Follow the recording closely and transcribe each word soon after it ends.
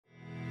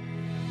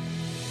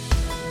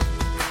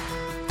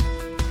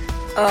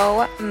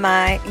Oh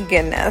my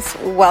goodness.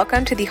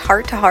 Welcome to the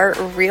Heart to Heart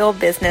Real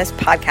Business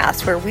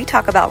podcast, where we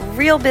talk about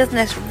real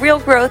business, real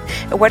growth,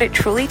 and what it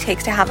truly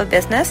takes to have a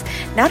business,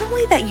 not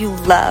only that you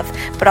love,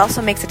 but also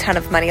makes a ton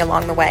of money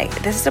along the way.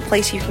 This is a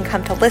place you can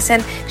come to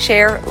listen,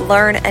 share,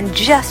 learn, and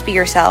just be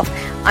yourself.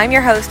 I'm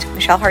your host,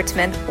 Michelle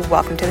Hartzman.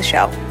 Welcome to the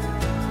show.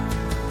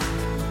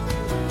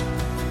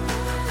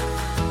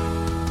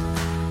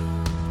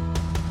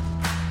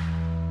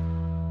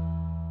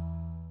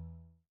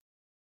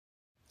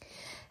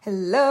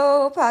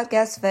 Hello,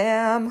 podcast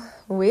fam.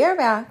 We are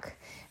back.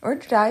 We're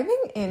diving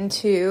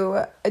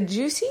into a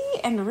juicy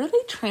and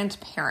really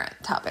transparent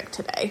topic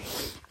today.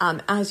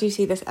 As you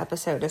see, this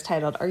episode is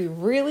titled, Are You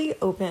Really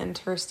Open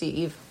to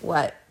Receive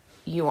What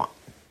You Want?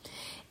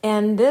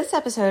 And this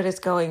episode is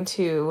going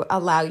to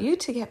allow you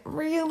to get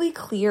really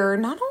clear,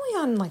 not only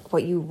on like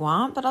what you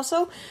want, but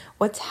also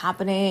what's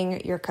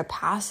happening, your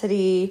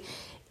capacity,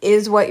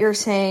 is what you're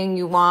saying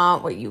you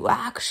want, what you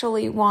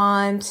actually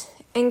want,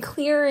 and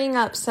clearing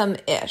up some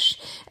ish,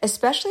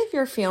 especially if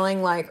you're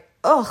feeling like,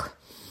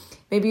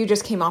 maybe you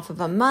just came off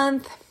of a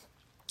month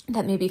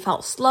that maybe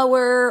felt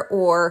slower,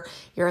 or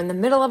you're in the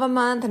middle of a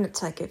month and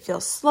it's like it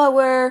feels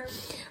slower.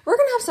 We're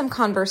going to have some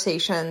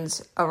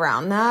conversations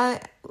around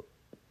that,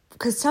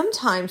 because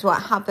sometimes what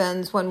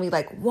happens when we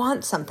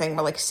want something,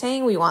 we're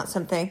saying we want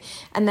something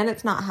and then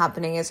it's not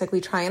happening, is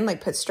we try and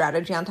put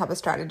strategy on top of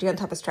strategy on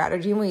top of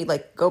strategy, and we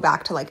go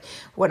back to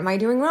what am I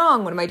doing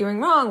wrong? What am I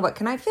doing wrong? What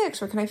can I fix?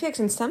 What can I fix?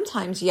 And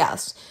sometimes,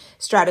 yes,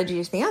 strategy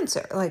is the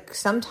answer,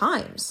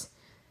 sometimes.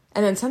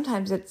 And then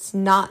sometimes it's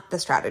not the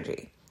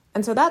strategy.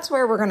 And so that's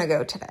where we're going to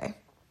go today.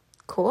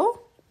 Cool.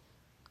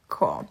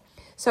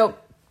 So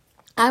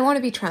I want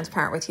to be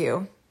transparent with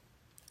you.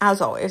 As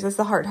always, it's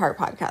the Heart to Heart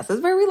podcast. This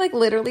is where we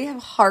literally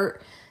have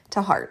heart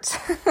to hearts.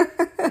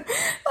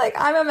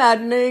 I'm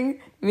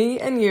imagining me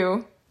and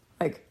you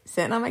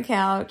sitting on my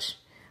couch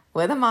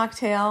with a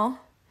mocktail,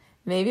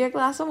 maybe a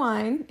glass of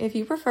wine, if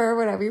you prefer,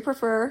 whatever you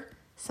prefer,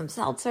 some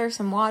seltzer,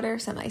 some water,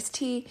 some iced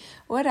tea,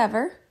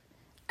 whatever.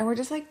 And we're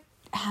just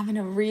having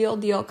a real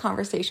deal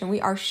conversation.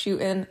 We are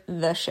shooting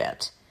the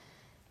shit.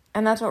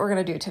 And that's what we're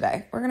going to do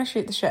today. We're going to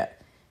shoot the shit.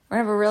 We're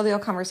going to have a real deal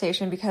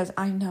conversation, because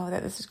I know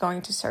that this is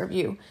going to serve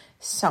you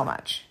so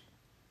much.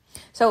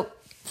 So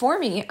for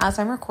me, as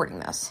I'm recording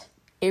this,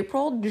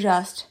 April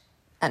just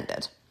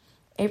ended.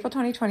 April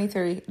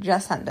 2023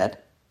 just ended.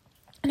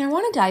 And I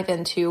want to dive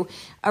into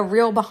a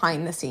real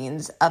behind the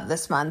scenes of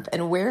this month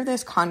and where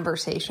this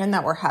conversation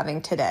that we're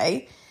having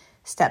today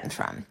stemmed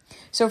from.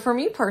 So for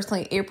me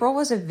personally, April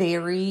was a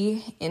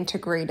very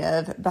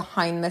integrative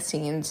behind the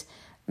scenes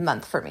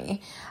month for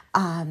me.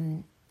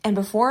 And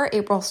before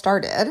April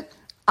started,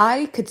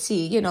 I could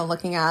see,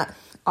 looking at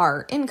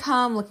our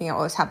income, looking at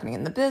what was happening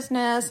in the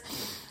business,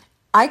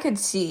 I could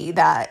see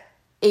that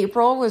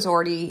April was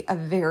already a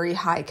very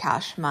high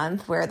cash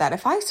month, where that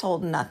if I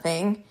sold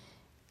nothing,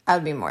 I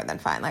would be more than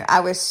fine. I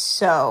was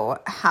so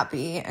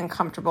happy and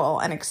comfortable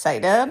and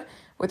excited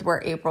with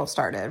where April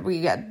started.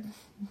 We had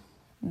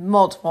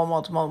multiple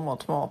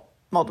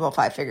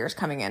 5 figures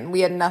coming in.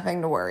 We had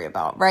nothing to worry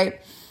about, right?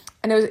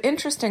 And it was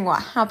interesting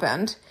what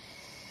happened,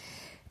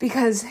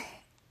 because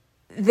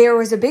there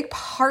was a big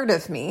part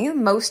of me,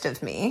 most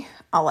of me,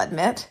 I'll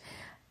admit,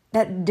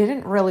 that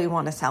didn't really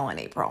want to sell in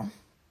April.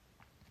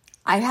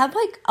 I had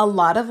a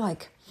lot of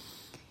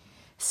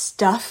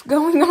stuff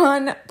going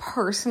on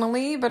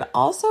personally, but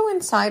also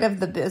inside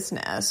of the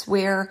business,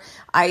 where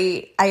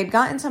I had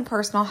gotten some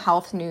personal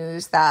health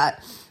news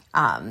that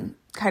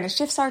kind of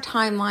shifts our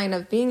timeline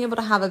of being able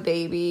to have a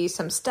baby,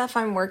 some stuff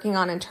I'm working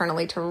on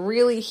internally to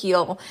really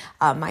heal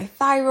my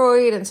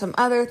thyroid and some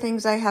other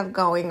things I have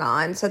going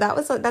on. So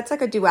that's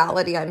a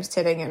duality I'm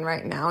sitting in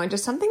right now, and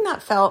just something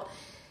that felt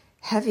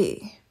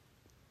heavy.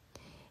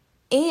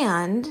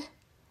 And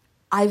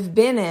I've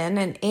been in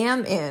and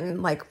am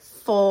in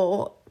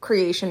full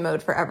creation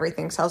mode for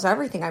Everything Sells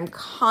Everything. I'm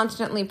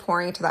constantly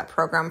pouring into that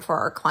program for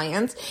our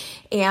clients.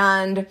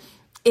 And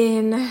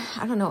in,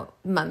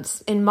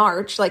 months, in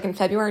March, in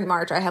February and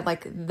March, I had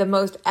the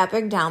most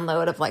epic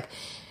download of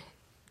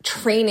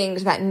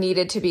trainings that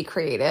needed to be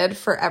created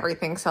for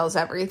Everything Sells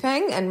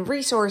Everything, and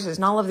resources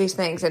and all of these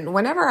things. And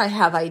whenever I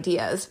have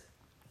ideas,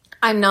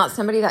 I'm not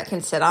somebody that can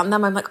sit on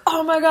them. I'm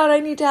oh my God, I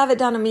need to have it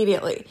done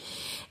immediately.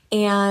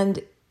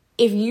 And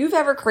if you've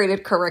ever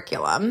created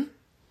curriculum,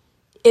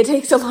 it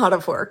takes a lot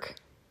of work.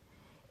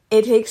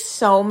 It takes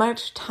so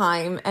much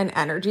time and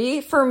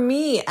energy, for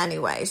me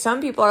anyway. Some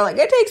people are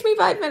it takes me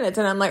 5 minutes,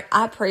 and I'm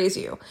I praise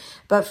you.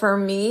 But for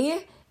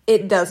me,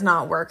 it does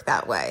not work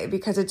that way,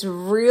 because it's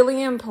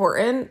really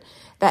important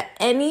that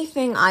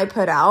anything I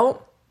put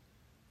out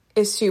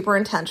is super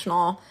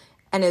intentional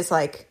and is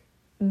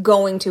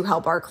going to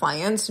help our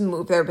clients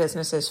move their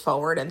businesses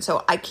forward. And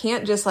so I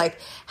can't just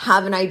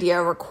have an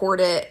idea, record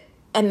it,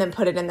 and then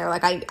put it in there.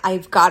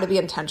 I've got to be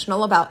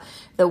intentional about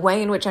the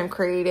way in which I'm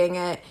creating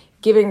it,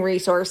 giving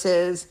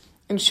resources,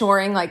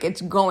 ensuring it's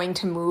going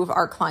to move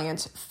our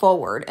clients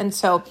forward. And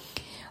so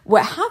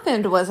what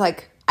happened was I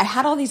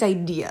had all these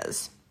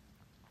ideas,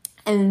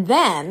 and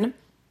then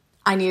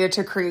I needed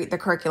to create the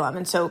curriculum.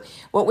 And so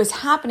what was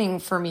happening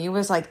for me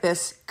was like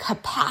this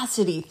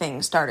capacity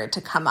thing started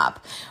to come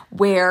up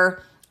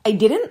where I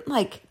didn't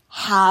like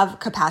have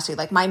capacity.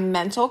 Like my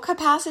mental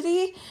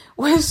capacity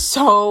was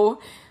so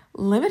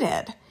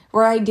limited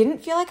where I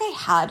didn't feel like I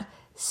had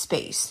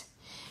space.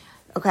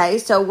 Okay,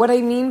 so what I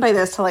mean by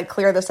this, to like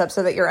clear this up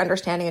so that you're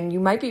understanding and you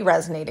might be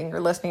resonating,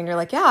 you're listening, you're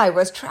like, yeah, I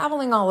was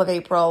traveling all of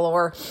April,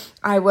 or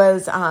I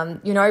was,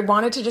 I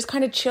wanted to just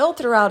kind of chill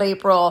throughout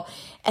April.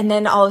 And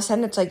then all of a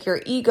sudden it's like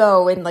your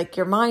ego and like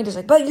your mind is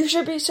like, but you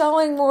should be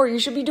selling more, you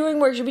should be doing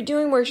more, you should be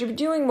doing more, you should be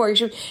doing more, you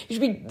should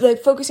be like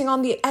focusing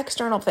on the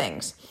external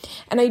things.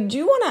 And I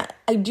do want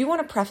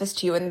to preface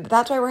to you, and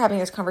that's why we're having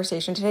this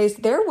conversation today, is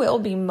there will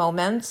be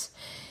moments,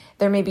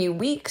 there may be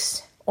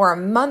weeks or a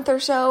month or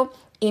so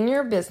in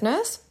your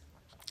business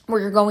where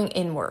you're going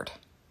inward.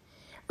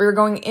 Where you're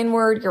going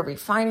inward, you're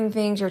refining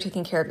things, you're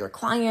taking care of your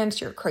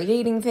clients, you're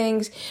creating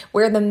things,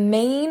 where the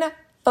main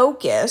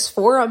focus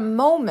for a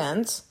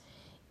moment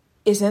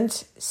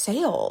isn't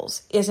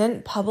sales,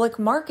 isn't public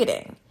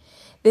marketing.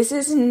 This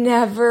is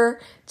never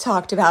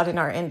talked about in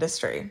our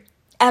industry.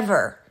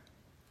 Ever.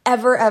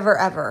 Ever, ever,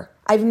 ever.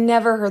 I've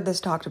never heard this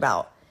talked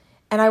about.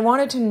 And I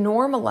wanted to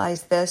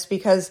normalize this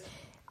because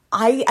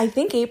I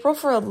think April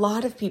for a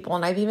lot of people,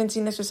 and I've even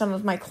seen this with some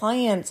of my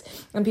clients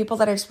and people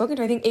that I've spoken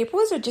to, I think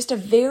April is just a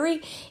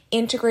very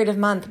integrative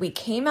month. We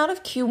came out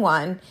of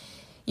Q1,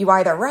 you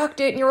either rocked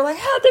it and you were like,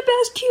 had the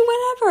best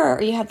Q1 ever,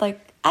 or you had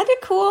like, I did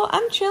cool,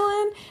 I'm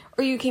chilling,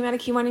 or you came out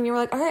of Q1 and you were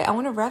like, all right, I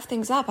want to rev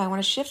things up, I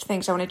want to shift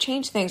things, I want to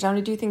change things, I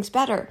want to do things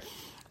better.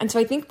 And so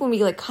I think when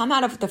we like come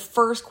out of the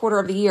first quarter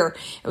of the year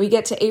and we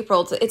get to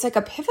April, it's like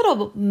a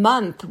pivotal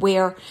month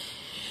where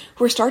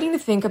we're starting to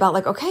think about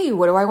like, okay,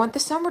 what do I want the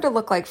summer to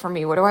look like for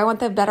me? What do I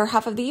want the better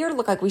half of the year to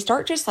look like? We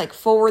start just like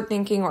forward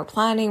thinking or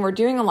planning. We're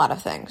doing a lot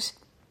of things.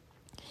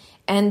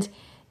 And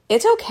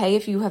it's okay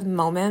if you have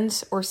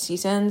moments or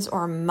seasons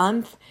or a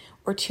month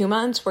or 2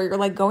 months where you're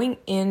like going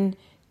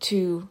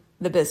into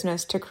the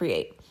business to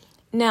create.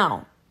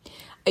 Now,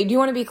 I do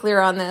want to be clear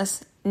on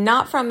this,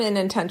 not from an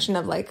intention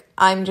of like,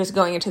 I'm just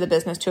going into the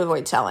business to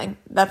avoid selling.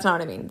 That's not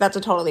what I mean. That's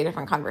a totally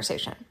different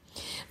conversation.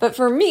 But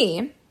for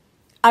me,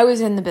 I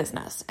was in the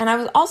business and I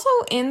was also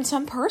in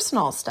some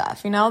personal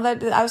stuff,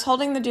 that I was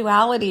holding the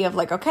duality of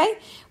like, okay,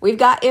 we've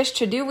got ish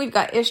to do. We've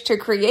got ish to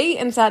create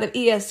inside of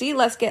ESC.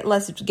 Let's get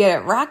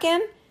it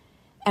rocking.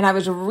 And I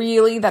was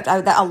really, that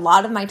a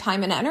lot of my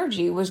time and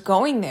energy was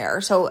going there.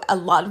 So a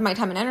lot of my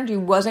time and energy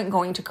wasn't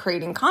going to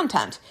creating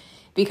content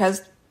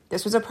because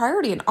this was a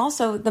priority. And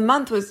also the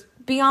month was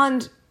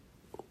beyond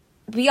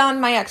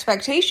my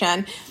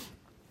expectation.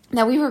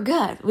 Now we were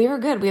good. We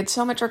had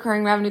so much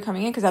recurring revenue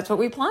coming in because that's what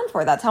we planned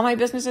for. That's how my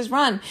business is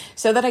run,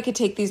 so that I could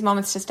take these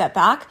moments to step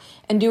back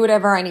and do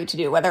whatever I need to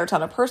do, whether it's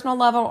on a personal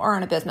level or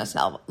on a business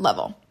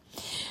level.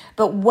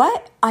 But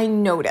what I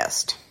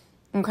noticed,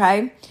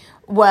 okay,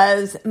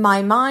 was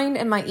my mind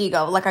and my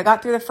ego. Like I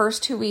got through the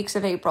first 2 weeks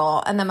of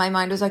April and then my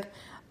mind was like,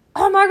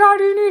 oh my God,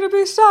 you need to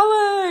be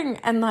selling.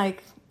 And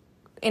like,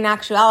 in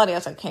actuality, I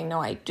was like, okay, no,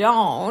 I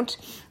don't.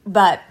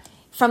 But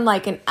from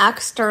like an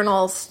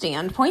external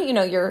standpoint,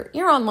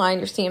 you're online,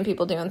 you're seeing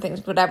people doing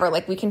things, whatever,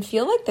 like we can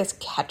feel like this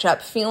catch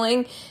up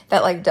feeling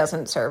that like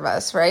doesn't serve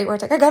us, right? Where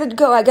it's like, I gotta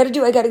go, I gotta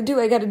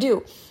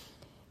do.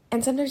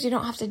 And sometimes you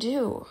don't have to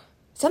do.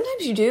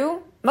 Sometimes you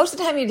do. Most of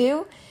the time you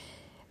do.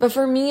 But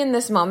for me in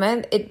this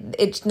moment,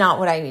 it's not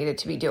what I needed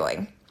to be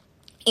doing.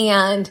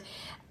 And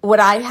what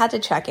I had to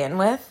check in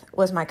with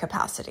was my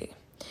capacity.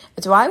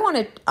 And so I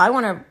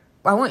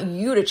want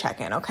you to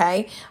check in,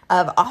 okay?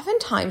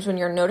 Oftentimes when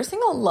you're noticing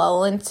a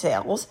lull in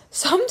sales,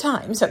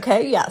 sometimes,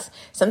 okay, yes,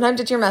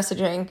 sometimes it's your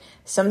messaging,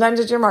 sometimes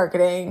it's your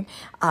marketing,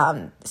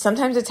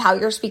 sometimes it's how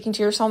you're speaking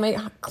to your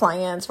soulmate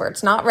clients where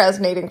it's not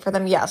resonating for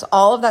them. Yes,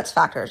 all of that's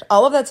factors.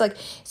 All of that's like,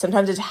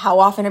 sometimes it's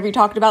how often have you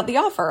talked about the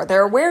offer,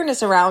 their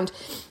awareness around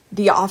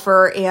the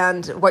offer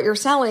and what you're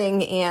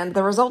selling and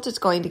the result it's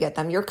going to get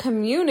them, your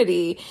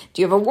community.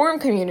 Do you have a warm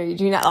community?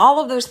 Do you not? All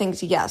of those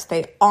things, yes,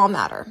 they all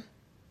matter.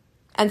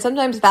 And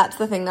sometimes that's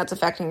the thing that's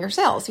affecting your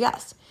sales,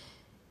 yes.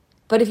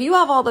 But if you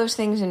have all those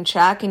things in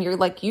check and you're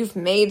like, you've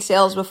made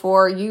sales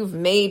before, you've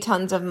made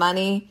tons of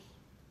money,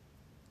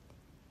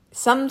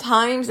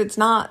 sometimes it's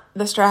not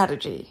the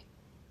strategy.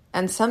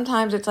 And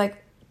sometimes it's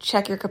like,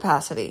 check your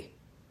capacity.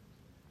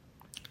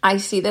 I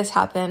see this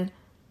happen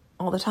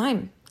all the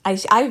time.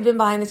 I've been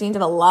behind the scenes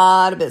of a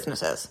lot of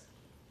businesses.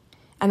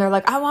 And they're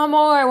like, I want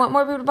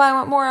more people to buy,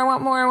 I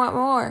want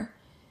more.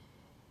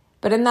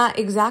 But in that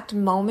exact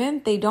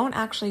moment, they don't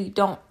actually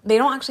have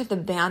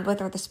the bandwidth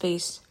or the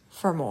space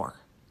for more.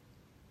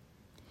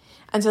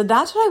 And so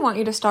that's what I want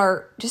you to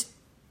start just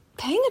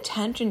paying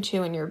attention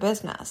to in your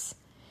business.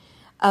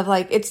 Of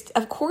like,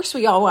 of course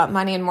we all want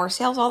money and more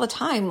sales all the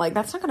time. Like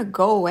that's not going to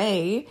go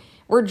away.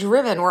 We're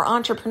driven. We're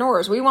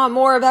entrepreneurs. We want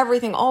more of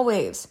everything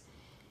always.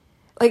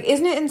 Like,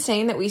 isn't it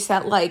insane that we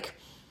set like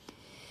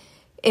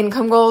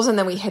income goals and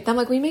then we hit them?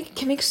 Like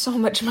can make so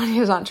much money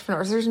as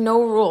entrepreneurs. There's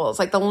no rules.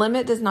 Like the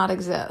limit does not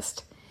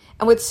exist.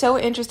 And what's so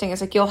interesting is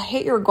like you'll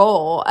hit your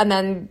goal and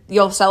then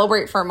you'll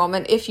celebrate for a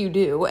moment if you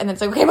do. And then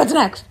it's like, okay, what's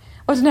next?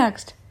 What's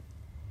next?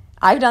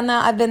 I've done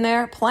that. I've been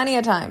there plenty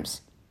of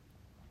times.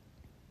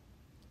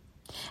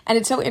 And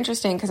it's so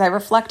interesting because I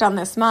reflect on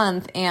this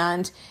month,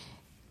 and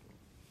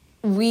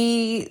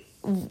we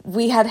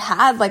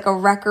had like a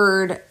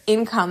record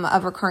income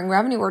of recurring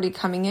revenue already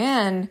coming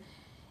in.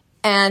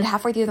 And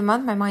halfway through the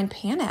month, my mind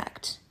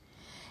panicked.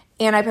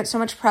 And I put so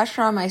much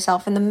pressure on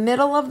myself in the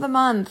middle of the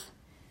month.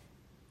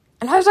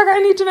 And I was like, I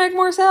need to make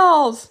more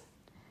sales.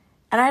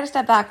 And I had to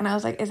step back and I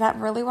was like, is that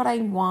really what I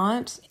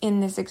want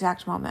in this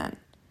exact moment?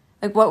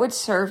 Like, what would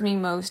serve me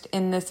most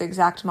in this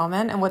exact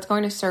moment? And what's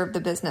going to serve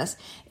the business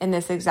in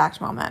this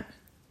exact moment?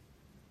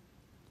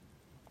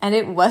 And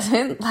it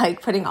wasn't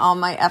like putting all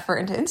my effort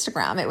into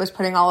Instagram. It was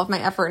putting all of my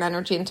effort and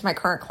energy into my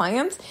current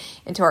clients,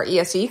 into our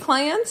ESE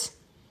clients,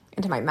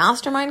 into my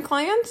mastermind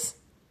clients,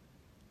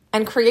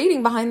 and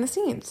creating behind the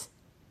scenes.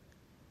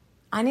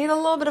 I need a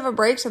little bit of a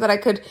break so that I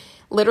could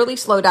literally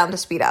slow down to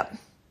speed up.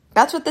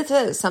 That's what this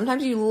is.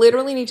 Sometimes you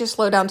literally need to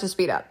slow down to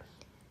speed up.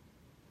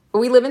 But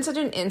we live in such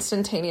an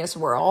instantaneous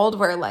world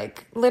where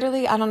like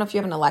literally, I don't know if you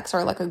have an Alexa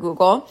or like a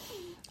Google.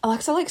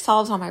 Alexa like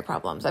solves all my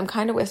problems. I'm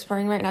kind of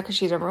whispering right now because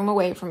she's a room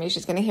away from me.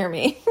 She's going to hear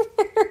me.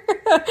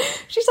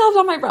 She solves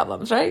all my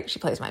problems, right? She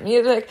plays my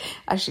music.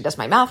 She does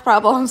my math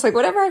problems. Like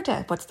whatever I have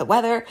to, what's the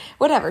weather?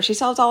 Whatever. She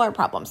solves all our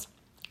problems.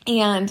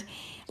 And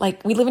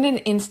like we live in an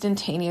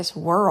instantaneous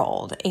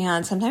world,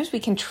 and sometimes we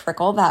can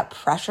trickle that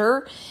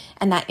pressure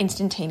and that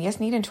instantaneous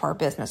need into our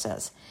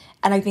businesses.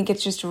 And I think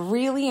it's just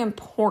really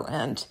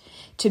important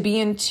to be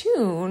in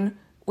tune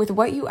with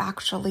what you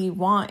actually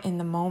want in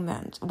the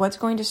moment, what's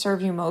going to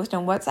serve you most,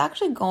 and what's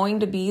actually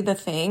going to be the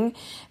thing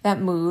that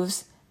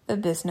moves the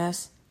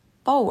business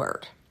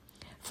forward.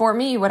 For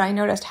me, what I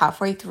noticed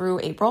halfway through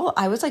April,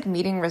 I was like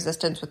meeting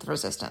resistance with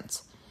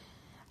resistance.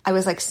 I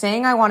was like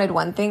saying I wanted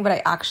one thing, but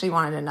I actually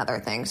wanted another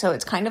thing. So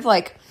it's kind of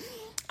like,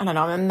 I don't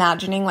know, I'm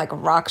imagining like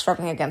rocks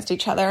rubbing against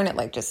each other, and it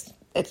like just,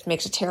 it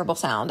makes a terrible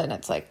sound, and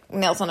it's like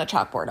nails on a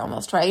chalkboard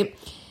almost, right?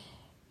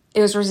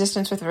 It was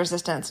resistance with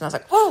resistance. And I was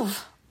like,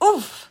 oof,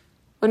 oof.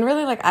 When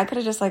really like I could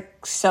have just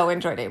like so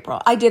enjoyed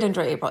April. I did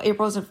enjoy April.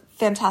 April is a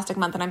fantastic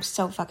month, and I'm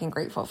so fucking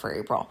grateful for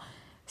April.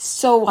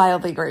 So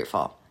wildly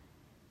grateful.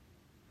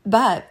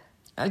 But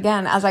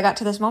again, as I got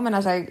to this moment,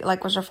 as I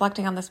like was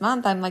reflecting on this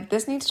month, I'm like,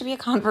 this needs to be a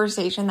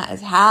conversation that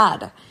is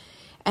had.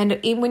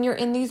 And when you're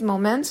in these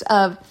moments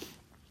of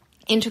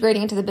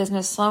integrating into the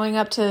business, slowing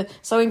down to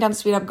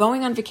speed up,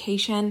 going on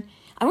vacation,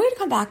 I want you to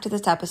come back to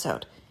this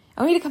episode.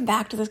 I want you to come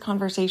back to this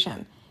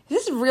conversation.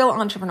 This is real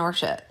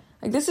entrepreneurship.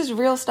 Like this is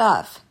real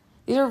stuff.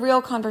 These are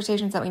real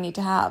conversations that we need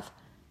to have.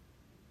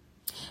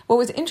 What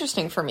was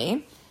interesting for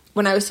me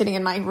when I was sitting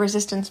in my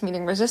resistance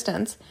meeting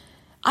resistance,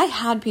 I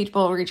had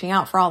people reaching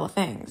out for all the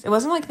things. It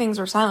wasn't like things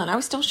were silent. I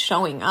was still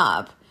showing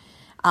up,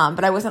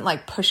 but I wasn't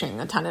like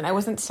pushing a ton, and I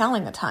wasn't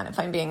selling a ton, if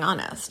I'm being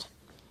honest.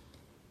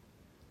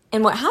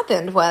 And what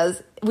happened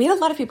was we had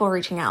a lot of people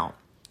reaching out,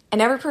 and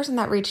every person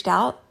that reached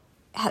out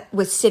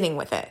was sitting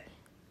with it,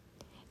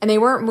 and they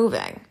weren't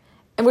moving,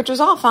 and which was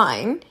all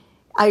fine.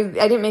 I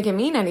didn't make it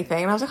mean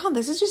anything. And I was like,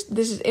 this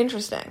is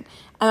interesting.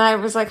 And I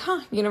was like,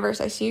 universe,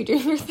 I see you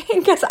doing your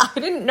thing. Because I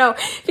didn't know.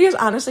 Because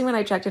honestly, when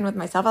I checked in with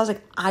myself, I was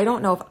like, I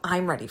don't know if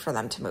I'm ready for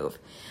them to move.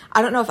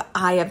 I don't know if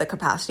I have the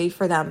capacity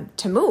for them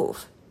to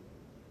move.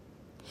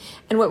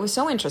 And what was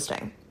so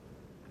interesting,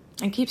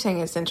 I keep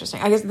saying it's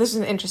interesting. I guess this is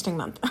an interesting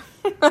month.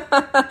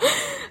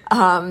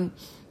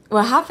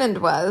 What happened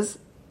was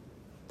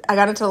I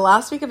got into the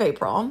last week of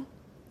April.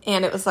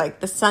 And it was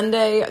like the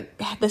Sunday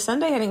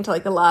heading to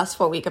like the last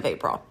full week of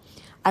April.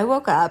 I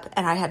woke up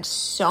and I had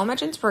so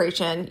much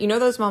inspiration. You know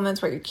those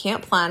moments where you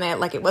can't plan it?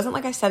 Like it wasn't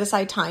like I set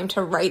aside time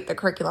to write the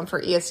curriculum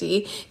for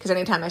ESE, because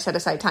anytime I set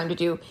aside time to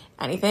do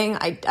anything,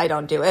 I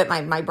don't do it.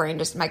 My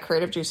brain my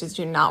creative juices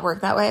do not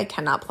work that way. I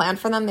cannot plan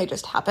for them. They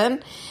just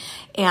happen.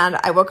 And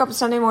I woke up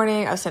Sunday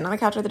morning. I was sitting on the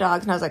couch with the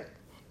dogs, and I was like,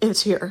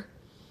 it's here.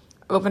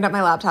 I opened up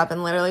my laptop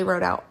and literally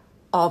wrote out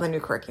all the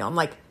new curriculum.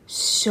 Like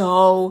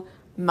so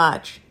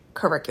much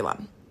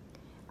curriculum.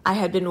 I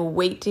had been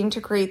waiting to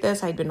create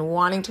this. I'd been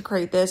wanting to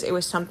create this. It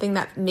was something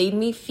that made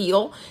me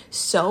feel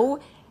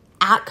so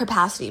at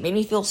capacity, made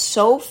me feel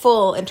so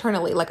full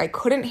internally, like I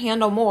couldn't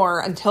handle more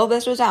until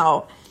this was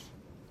out.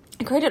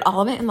 I created all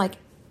of it in like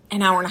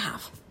an hour and a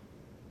half.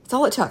 That's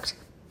all it took. It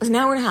was an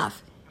hour and a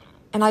half.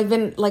 And I've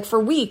been like for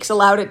weeks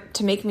allowed it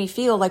to make me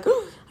feel like,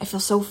 I feel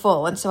so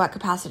full and so at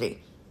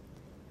capacity.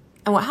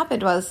 And what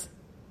happened was,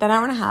 that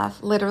hour and a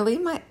half, literally,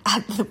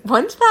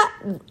 once that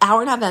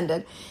hour and a half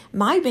ended,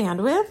 my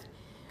bandwidth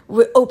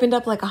opened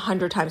up like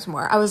 100 times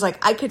more. I was like,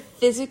 I could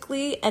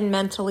physically and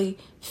mentally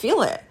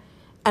feel it.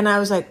 And I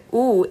was like,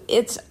 ooh,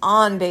 it's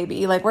on,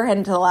 baby. Like, we're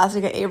heading to the last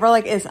week of April.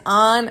 Like, it's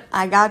on.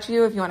 I got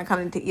you. If you want to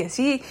come into ESE,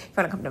 if you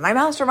want to come to my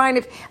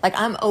mastermind,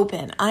 I'm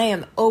open. I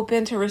am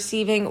open to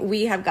receiving.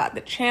 We have got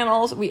the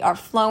channels. We are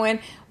flowing.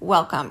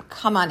 Welcome.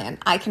 Come on in.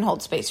 I can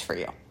hold space for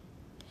you.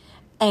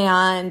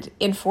 And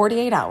in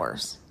 48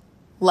 hours,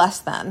 less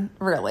than,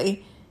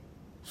 really,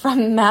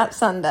 from that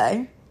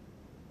Sunday,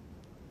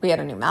 We had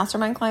a new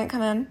mastermind client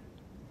come in.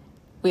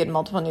 We had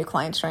multiple new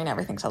clients join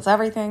Everything Sells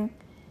Everything.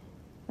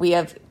 We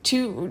have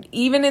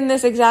even in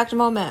this exact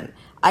moment,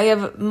 I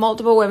have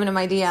multiple women in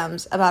my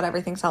DMs about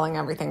Everything Selling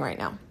Everything right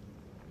now.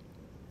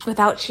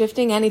 Without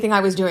shifting anything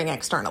I was doing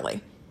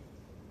externally.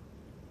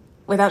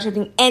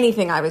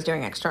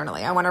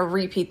 I want to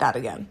repeat that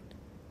again.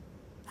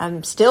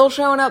 I'm still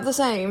showing up the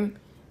same.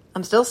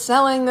 I'm still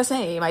selling the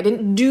same. I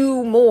didn't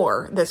do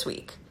more this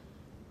week.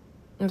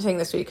 I'm saying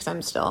this week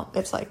because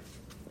it's like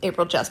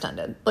April just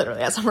ended,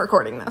 literally, as I'm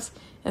recording this.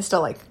 It's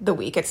still like the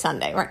week. It's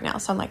Sunday right now.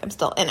 So I'm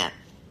still in it.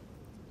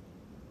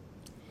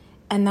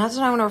 And that's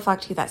what I want to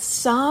reflect to you, that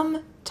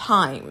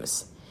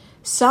sometimes,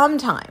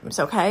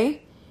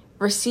 okay,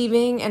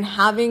 receiving and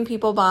having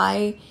people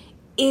buy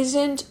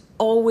isn't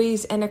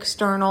always an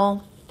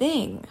external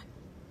thing.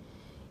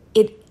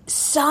 It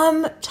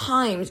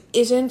sometimes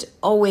isn't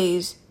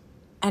always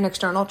an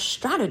external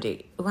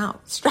strategy.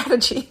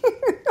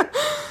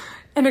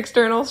 An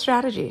external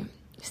strategy.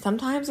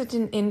 Sometimes it's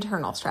an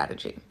internal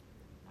strategy.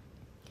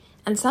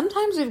 And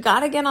sometimes we've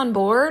got to get on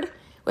board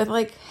with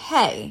like,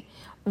 hey,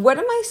 what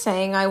am I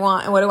saying I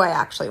want and what do I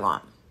actually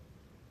want?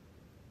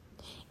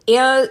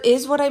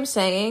 Is what I'm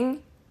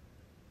saying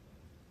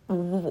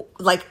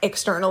like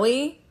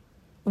externally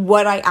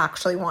what I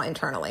actually want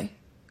internally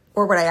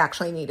or what I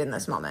actually need in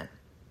this moment?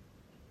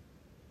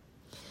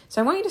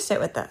 So I want you to sit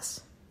with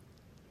this.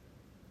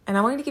 And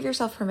I want you to give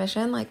yourself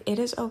permission. Like, it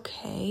is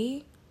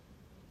okay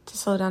to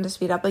slow down to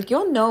speed up. Like,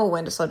 you'll know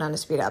when to slow down to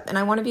speed up. And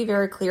I want to be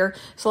very clear.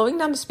 Slowing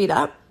down to speed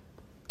up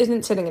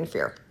isn't sitting in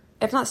fear.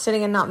 It's not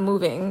sitting and not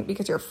moving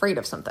because you're afraid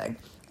of something.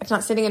 It's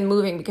not sitting and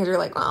moving because you're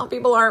like, well,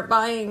 people aren't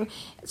buying,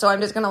 so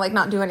I'm just going to like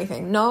not do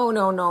anything. No.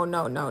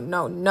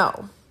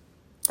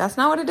 That's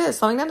not what it is.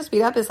 Slowing down to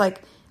speed up is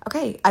like,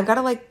 okay, I've got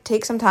to like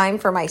take some time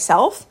for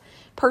myself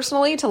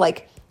personally to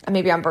like,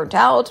 maybe I'm burnt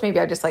out. Maybe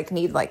I just like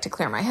need like to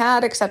clear my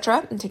head,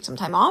 etc. and take some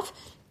time off.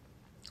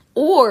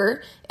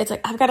 Or it's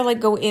like, I've got to like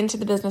go into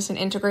the business and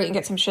integrate and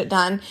get some shit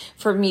done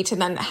for me to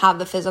then have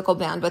the physical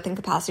bandwidth and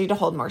capacity to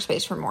hold more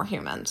space for more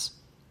humans.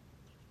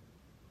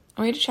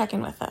 I want you to check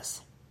in with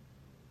this.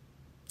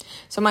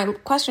 So my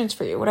questions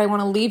for you, what I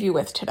want to leave you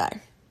with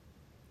today.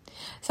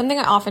 Something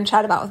I often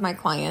chat about with my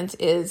clients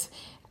is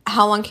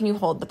how long can you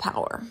hold the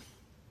power?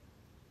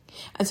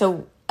 And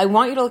so I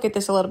want you to look at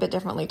this a little bit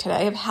differently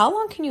today of how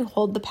long can you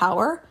hold the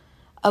power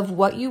of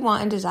what you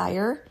want and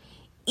desire,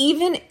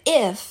 even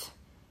if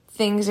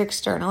things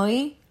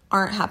externally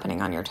aren't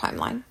happening on your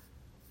timeline.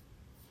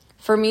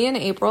 For me in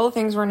April,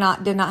 things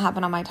did not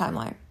happen on my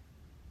timeline.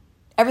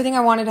 Everything I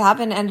wanted to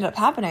happen ended up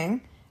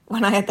happening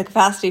when I had the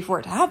capacity for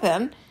it to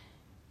happen.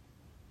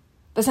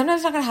 But sometimes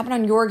it's not going to happen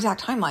on your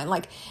exact timeline.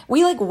 Like,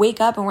 we like wake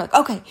up and we're like,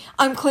 okay,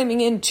 I'm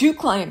claiming in 2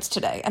 clients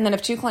today. And then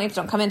if 2 clients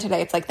don't come in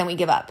today, it's like, then we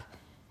give up.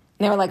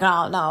 And they were like,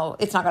 no,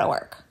 it's not going to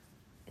work.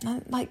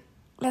 Like,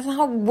 that's not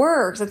how it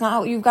works. That's not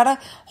how, you've got to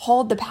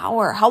hold the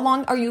power. How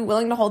long are you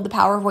willing to hold the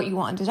power of what you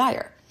want and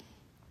desire?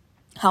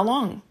 How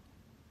long?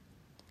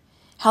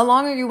 How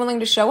long are you willing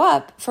to show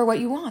up for what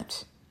you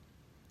want?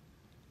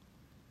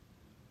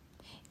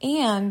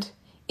 And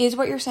is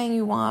what you're saying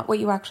you want what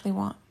you actually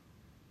want?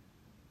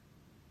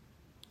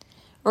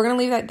 We're going to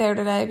leave that there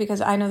today because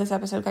I know this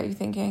episode got you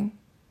thinking.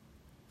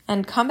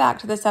 And come back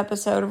to this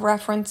episode,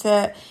 reference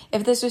it.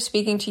 If this was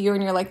speaking to you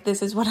and you're like,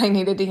 this is what I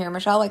needed to hear,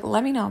 Michelle, like,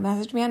 let me know.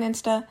 Message me on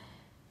Insta.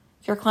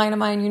 If you're a client of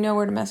mine, you know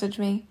where to message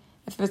me.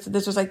 If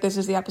this was like, this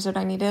is the episode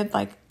I needed,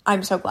 like,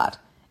 I'm so glad.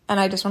 And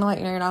I just want to let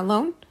you know you're not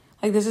alone.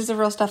 Like, this is the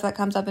real stuff that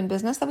comes up in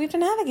business that we have to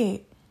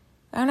navigate.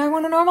 And I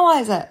want to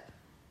normalize it.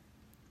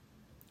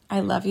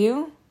 I love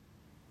you.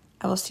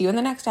 I will see you in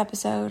the next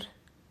episode.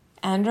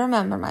 And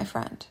remember, my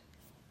friend,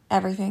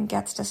 everything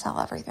gets to sell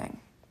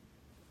everything.